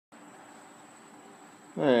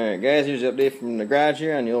Alright guys, here's the update from the garage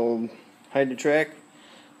here on the old Hydra-Track.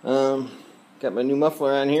 Got my new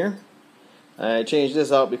muffler on here. I changed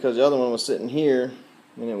this out because the other one was sitting here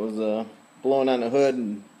and it was blowing on the hood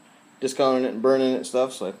and discoloring it and burning it and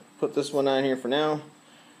stuff, so I put this one on here for now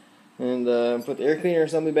and put the air cleaner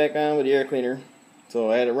assembly back on with the air cleaner.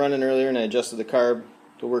 So I had it running earlier and I adjusted the carb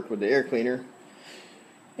to work with the air cleaner,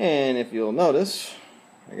 and if you'll notice,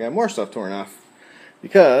 I got more stuff torn off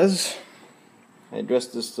because I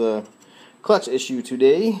addressed this clutch issue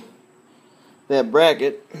today. That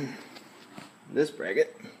bracket, this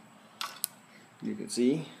bracket, you can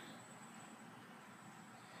see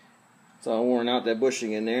it's all worn out, that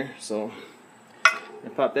bushing in there. So I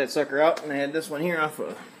popped that sucker out, and I had this one here off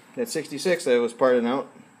of that 66 that I was parting out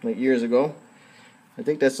like years ago. I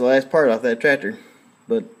think that's the last part off that tractor,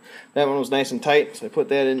 but that one was nice and tight, so I put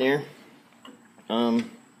that in there.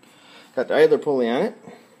 Got the idler pulley on it,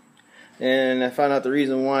 and I found out the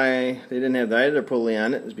reason why they didn't have the idler pulley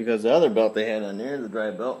on it is because the other belt they had on there, the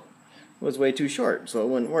drive belt, was way too short, so it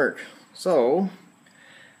wouldn't work. So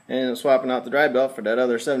I ended up swapping out the drive belt for that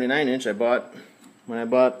other 79-inch I bought when I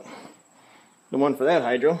bought the one for that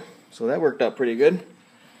hydro, so that worked out pretty good.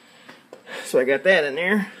 So I got that in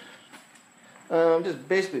there. Just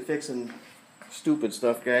basically fixing stupid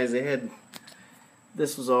stuff, guys. They had,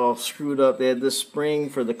 this was all screwed up. They had this spring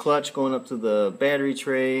for the clutch going up to the battery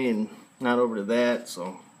tray and not over to that,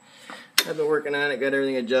 so I've been working on it, got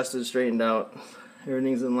everything adjusted, straightened out.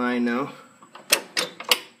 Everything's in line now.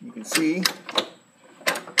 You can see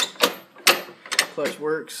clutch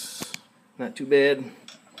works, not too bad,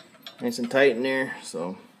 nice and tight in there.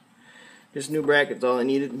 So just new brackets, all I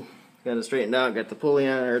needed. Got it straightened out, got the pulley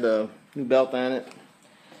on it, or the new belt on it.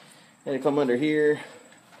 Had to come under here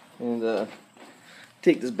and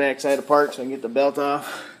take this back side apart so I can get the belt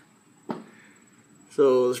off.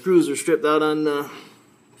 So the screws are stripped out on the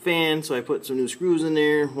fan, so I put some new screws in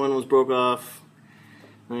there. One was broke off.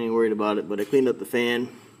 I ain't worried about it, but I cleaned up the fan,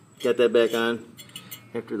 got that back on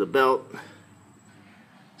after the belt.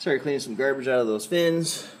 Started cleaning some garbage out of those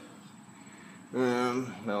fins.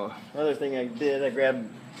 No, other thing I did, I grabbed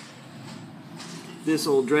this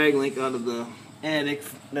old drag link out of the attic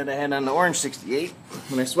that I had on the orange 68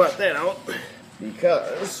 when I swapped that out,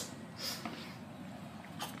 because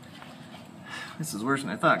this is worse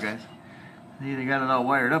than I thought, guys. They got it all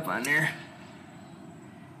wired up on there.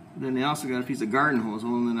 Then they also got a piece of garden hose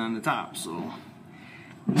holding it on the top, so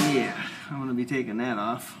yeah, I'm going to be taking that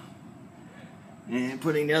off and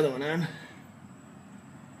putting the other one on.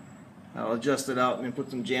 I'll adjust it out and then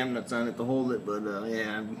put some jam nuts on it to hold it, but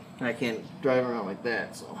yeah, I can't drive around like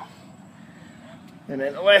that. So, and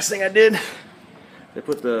then the last thing I did, I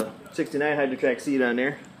put the 69 Hydra-Track seat on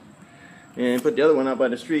there and put the other one out by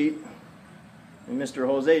the street, and Mr.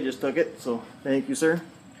 Jose just took it, so thank you, sir.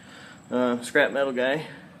 Scrap metal guy.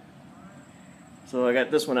 So I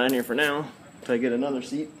got this one on here for now until I get another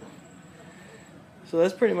seat. So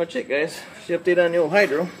that's pretty much it, guys. The update on the old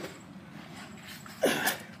Hydro.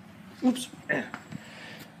 Oops.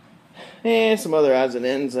 And some other odds and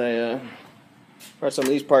ends. I brought some of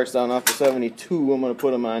these parts down off the 72. I'm going to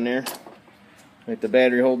put them on there. Like the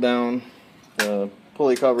battery hold down, the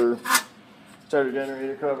pulley cover, starter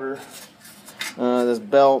generator cover, this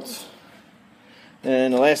belt.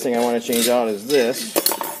 And the last thing I want to change out is this.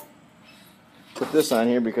 Put this on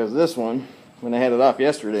here because this one, when I had it off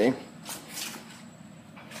yesterday,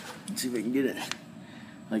 let's see if I can get it.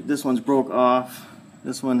 Like this one's broke off.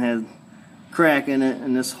 This one had crack in it,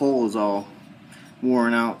 and this hole is all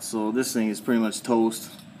worn out, so this thing is pretty much toast.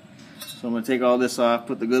 So I'm going to take all this off,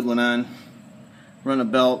 put the good one on, run a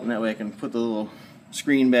belt, and that way I can put the little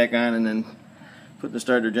screen back on and then put the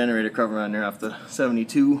starter generator cover on there off the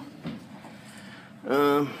 72.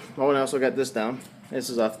 Oh, and I also got this down. This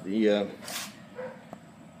is off the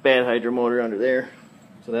bad hydro motor under there,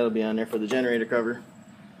 so that'll be on there for the generator cover.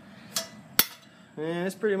 And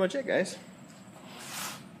that's pretty much it, guys.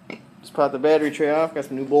 Just popped the battery tray off, got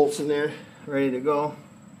some new bolts in there, ready to go.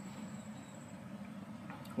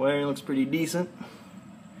 Wiring looks pretty decent.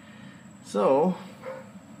 So,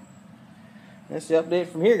 that's the update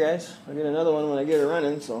from here, guys. I'll get another one when I get it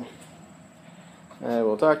running, so I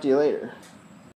will talk to you later.